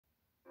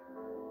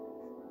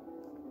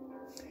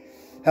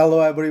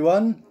Hello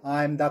everyone,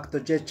 I'm Dr.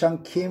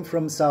 Jechang Kim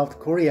from South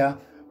Korea,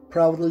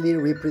 proudly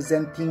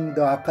representing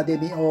the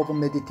Academy of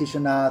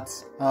Meditation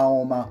Arts,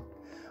 AOMA,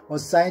 a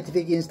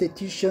scientific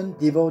institution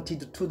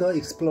devoted to the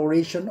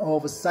exploration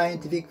of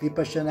scientific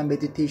Vipassana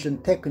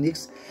meditation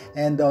techniques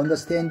and the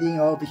understanding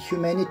of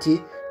humanity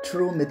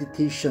through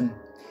meditation,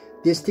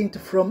 distinct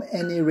from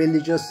any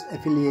religious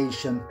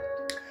affiliation.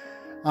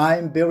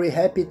 I'm very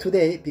happy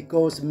today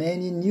because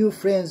many new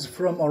friends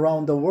from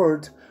around the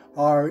world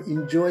are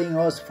enjoying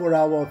us for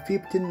our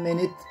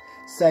 15-minute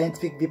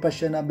scientific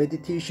Vipassana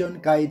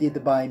meditation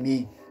guided by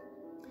me.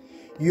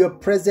 Your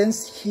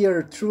presence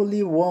here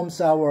truly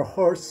warms our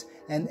hearts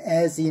and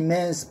adds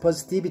immense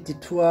positivity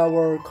to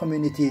our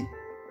community.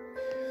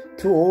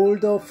 To all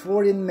the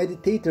foreign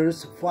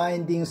meditators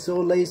finding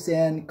solace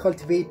and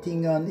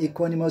cultivating an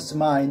equanimous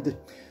mind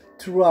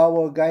through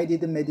our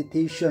guided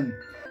meditation,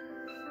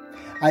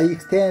 I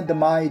extend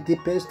my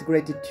deepest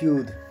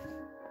gratitude.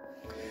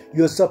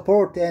 Your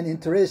support and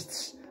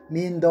interests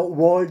mean the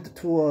world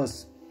to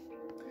us.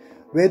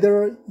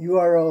 Whether you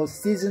are a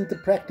seasoned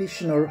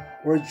practitioner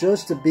or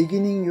just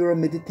beginning your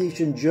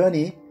meditation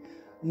journey,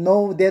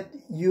 know that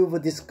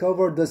you've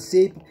discovered a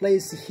safe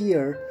place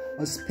here,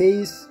 a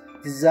space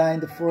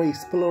designed for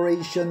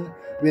exploration,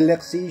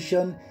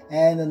 relaxation,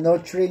 and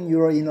nurturing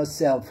your inner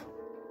self.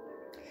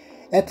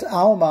 At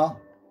AOMA,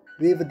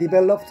 we've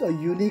developed a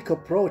unique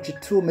approach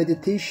to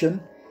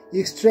meditation,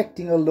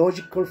 extracting a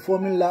logical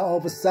formula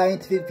of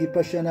scientific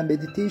Vipassana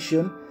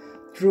meditation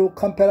through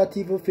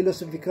comparative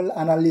philosophical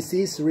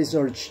analysis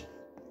research.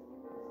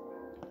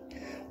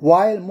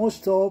 While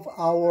most of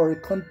our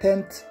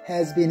content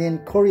has been in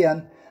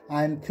Korean,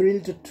 I'm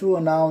thrilled to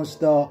announce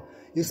the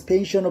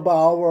expansion of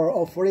our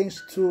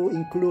offerings to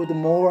include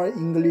more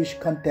English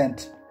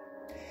content.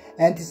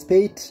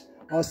 Anticipate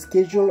a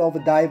schedule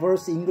of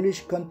diverse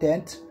English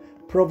content,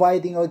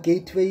 providing a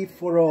gateway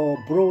for a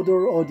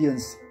broader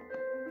audience.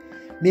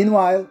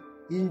 Meanwhile,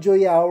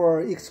 enjoy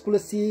our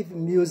exclusive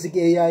music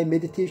AI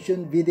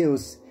meditation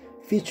videos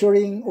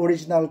featuring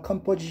original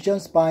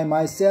compositions by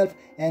myself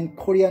and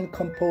Korean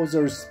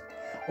composers,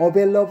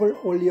 available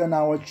only on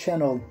our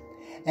channel,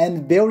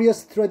 and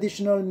various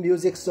traditional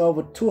musics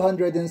of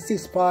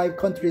 265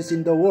 countries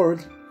in the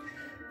world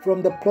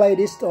from the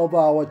playlist of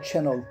our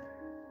channel.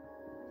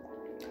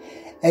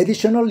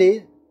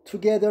 Additionally,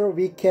 together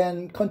we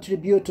can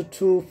contribute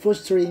to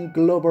fostering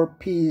global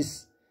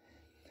peace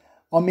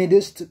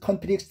amidst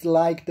conflicts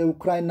like the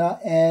Ukraine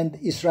and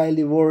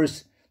Israeli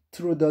wars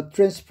through the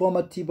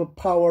transformative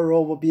power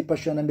of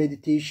Vipassana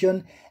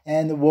meditation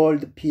and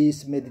world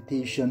peace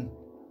meditation.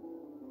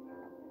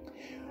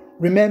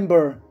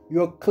 Remember,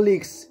 your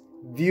clicks,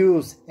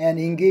 views, and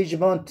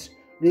engagement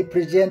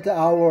represent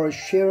our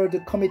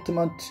shared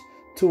commitment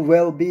to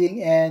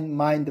well-being and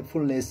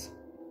mindfulness.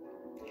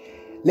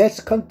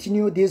 Let's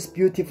continue this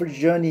beautiful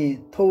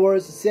journey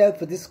towards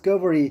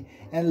self-discovery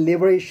and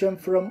liberation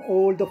from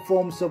all the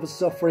forms of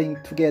suffering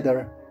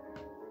together.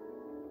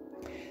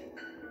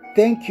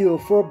 Thank you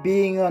for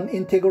being an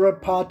integral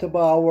part of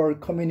our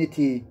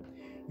community.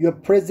 Your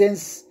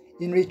presence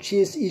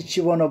enriches each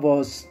one of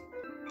us.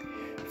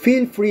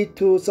 Feel free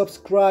to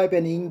subscribe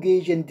and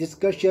engage in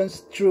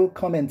discussions through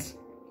comments.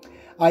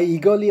 I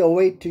eagerly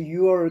await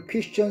your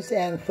questions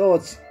and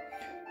thoughts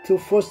to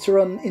foster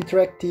an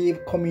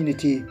interactive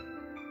community.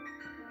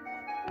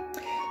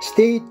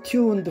 Stay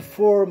tuned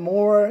for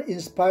more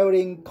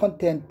inspiring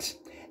content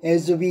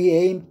as we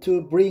aim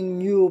to bring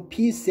new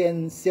peace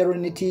and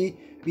serenity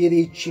with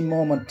each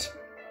moment.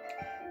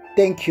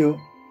 Thank you.